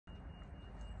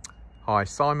Hi,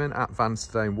 Simon at Vans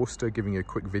Today in Worcester, giving you a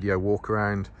quick video walk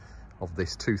around of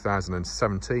this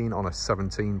 2017 on a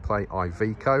 17 plate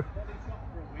Iveco.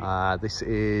 This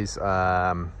is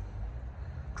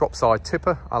drop side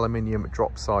tipper, aluminium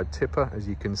drop side tipper, as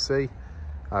you can see,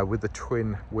 with the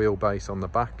twin wheelbase on the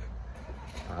back.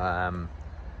 I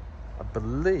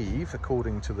believe,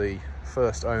 according to the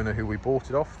first owner who we bought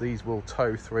it off, these will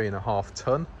tow 3.5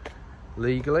 ton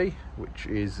legally, which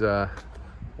is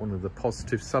one of the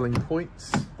positive selling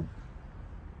points.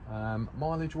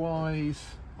 Mileage wise,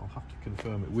 I'll have to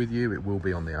confirm it with you. It will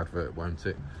be on the advert, won't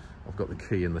it? I've got the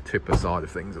key in the tipper side of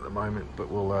things at the moment,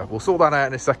 but we'll sort that out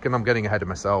in a second. I'm getting ahead of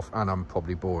myself and I'm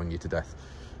probably boring you to death.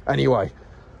 Anyway,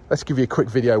 let's give you a quick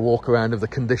video walk around of the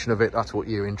condition of it. That's what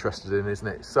you're interested in, isn't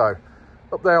it? So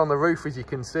up there on the roof, as you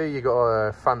can see, you've got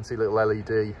a fancy little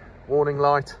LED warning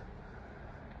light.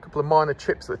 A couple of minor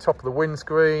chips at the top of the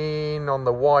windscreen. On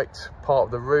the white part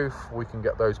of the roof, we can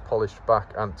get those polished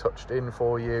back and touched in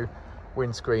for you.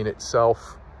 Windscreen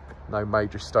itself, no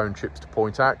major stone chips to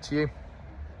point out to you.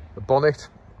 The bonnet,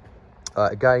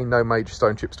 again, no major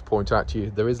stone chips to point out to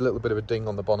you. There is a little bit of a ding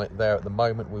on the bonnet there at the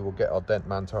moment. We will get our dent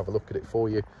man to have a look at it for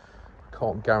you.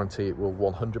 Can't guarantee it will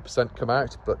 100% come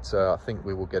out, but I think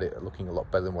we will get it looking a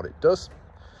lot better than what it does.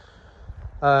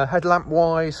 Headlamp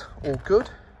wise, all good.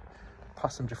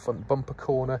 Passenger front bumper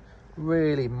corner,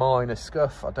 really minor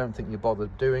scuff. I don't think you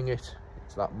bothered doing it,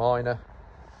 it's that minor.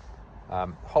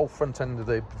 Whole front end of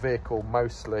the vehicle,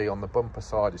 mostly on the bumper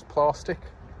side, is plastic.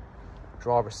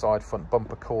 Driver's side front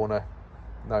bumper corner,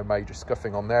 no major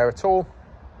scuffing on there at all.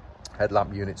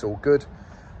 Headlamp unit's all good.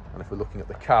 And if we're looking at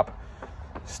the cab,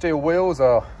 steel wheels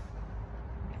are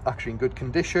actually in good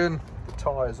condition. The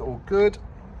tyres all good.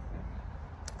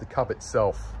 The cab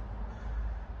itself,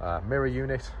 mirror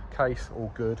unit, case,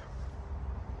 all good.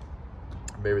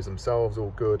 Mirrors themselves,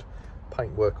 all good.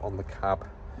 Paintwork on the cab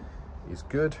is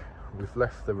good. We've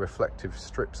left the reflective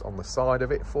strips on the side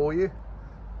of it for you.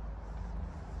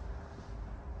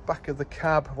 Back of the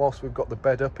cab, whilst we've got the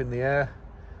bed up in the air,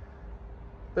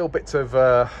 little bits of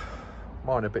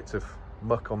minor bits of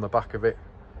muck on the back of it,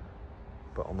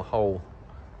 but on the whole,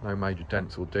 no major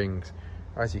dents or dings.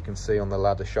 As you can see on the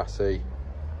ladder chassis,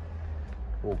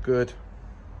 all good.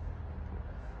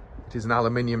 It is an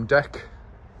aluminium deck,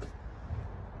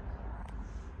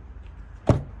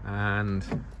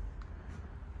 and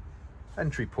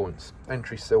entry points,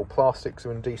 entry sill plastics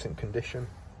are in decent condition.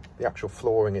 The actual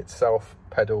flooring itself,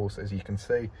 pedals, as you can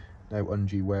see, no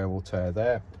undue wear or tear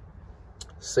there.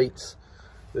 Seats,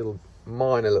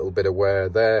 minor little bit of wear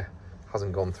there,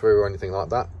 hasn't gone through or anything like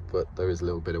that, but there is a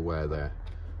little bit of wear there.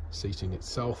 Seating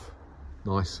itself,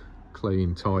 nice,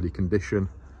 clean, tidy condition.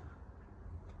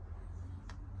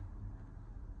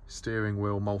 Steering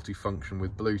wheel multifunction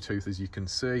with Bluetooth, as you can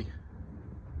see.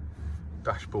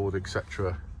 Dashboard,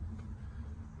 etc.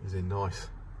 is in nice,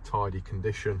 tidy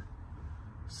condition.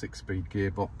 6-speed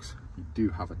gearbox. You do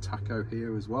have a tacho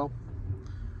here as well.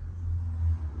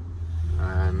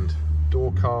 And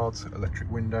door cards,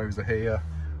 electric windows are here.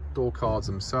 Door cards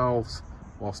themselves,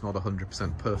 whilst not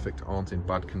 100% perfect, aren't in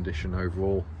bad condition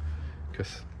overall.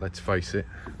 Because let's face it,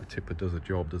 a tipper does a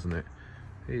job, doesn't it?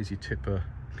 Here's your tipper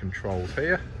controls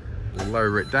here. We'll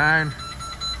lower it down.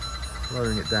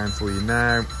 Lowering it down for you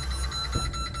now.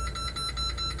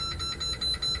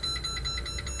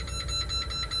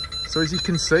 So as you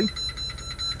can see,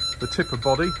 the tipper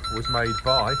body was made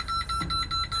by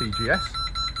TGS.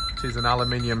 It is an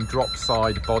aluminium drop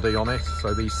side body on it,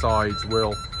 so these sides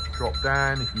will drop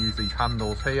down. If you use these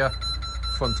handles here,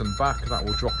 front and back, that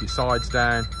will drop your sides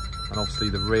down, and obviously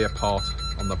the rear part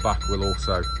on the back will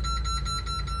also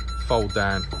fold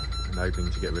down, enabling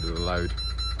to get rid of the load.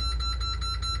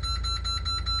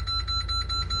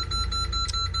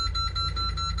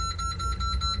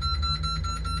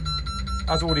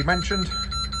 As already mentioned,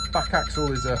 back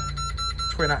axle is a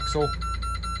twin axle.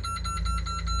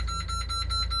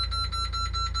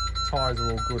 Tyres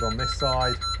are all good on this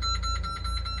side.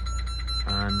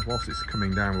 And whilst it's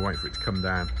coming down, we'll wait for it to come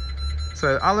down.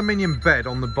 So aluminium bed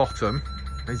on the bottom,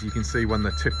 as you can see when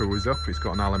the tipper was up, it's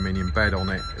got an aluminium bed on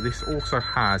it. This also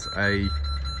has a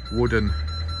wooden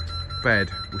bed,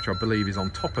 which I believe is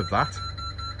on top of that.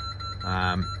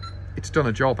 It's done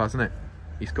a job, hasn't it?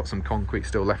 It's got some concrete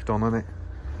still left on it.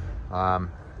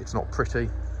 It's not pretty,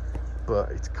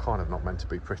 but it's kind of not meant to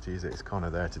be pretty, is it? It's kind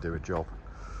of there to do a job.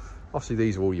 Obviously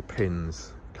these are all your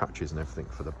pins, catches and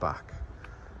everything for the back.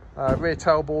 Rear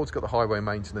tailboard's got the highway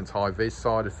maintenance high vis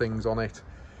side of things on it.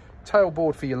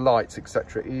 Tailboard for your lights,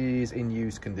 etc. is in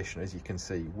used condition, as you can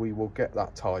see. We will get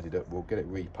that tidied up, we'll get it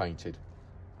repainted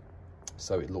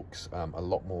so it looks a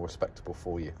lot more respectable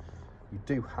for you You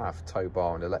do have tow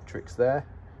bar and electrics there.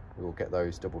 We will get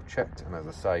those double checked, and as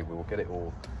I say, we will get it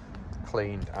all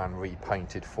cleaned and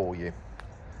repainted for you.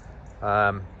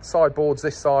 Sideboards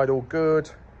this side all good.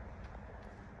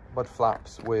 Mud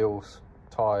flaps, wheels,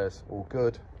 tyres all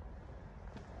good.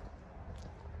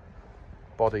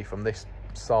 Body from this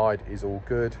side is all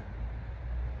good.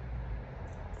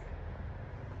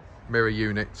 Mirror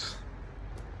units,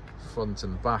 front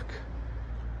and back,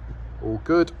 all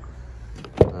good.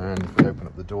 And if we open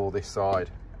up the door this side,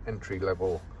 entry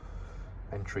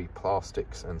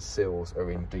plastics and sills are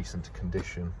in decent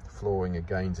condition. Flooring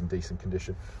again's in decent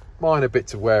condition. Minor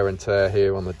bits of wear and tear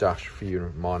here on the dash, a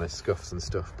few minor scuffs and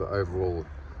stuff, but overall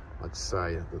I'd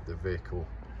say that the vehicle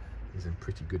is in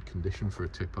pretty good condition for a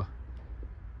tipper.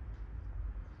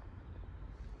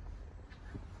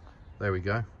 There we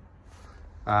go.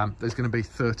 There's going to be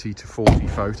 30 to 40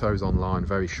 photos online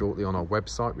very shortly on our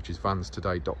website, which is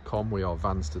vanstoday.com. We are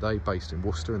Vans Today, based in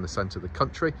Worcester in the centre of the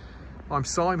country. I'm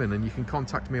Simon, and you can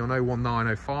contact me on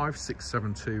 01905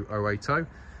 672 080.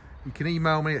 You can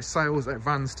email me at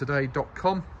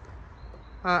sales@vanstoday.com,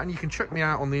 and you can check me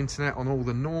out on the internet on all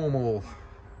the normal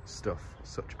stuff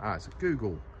such as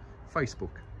Google,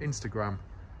 Facebook, Instagram,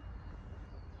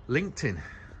 LinkedIn.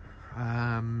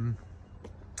 I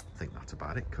think that's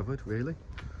about it covered, really.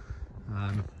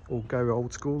 Or go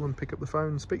old school and pick up the phone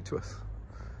and speak to us.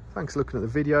 Thanks for looking at the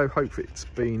video. Hope it's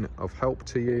been of help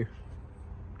to you.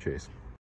 Cheers.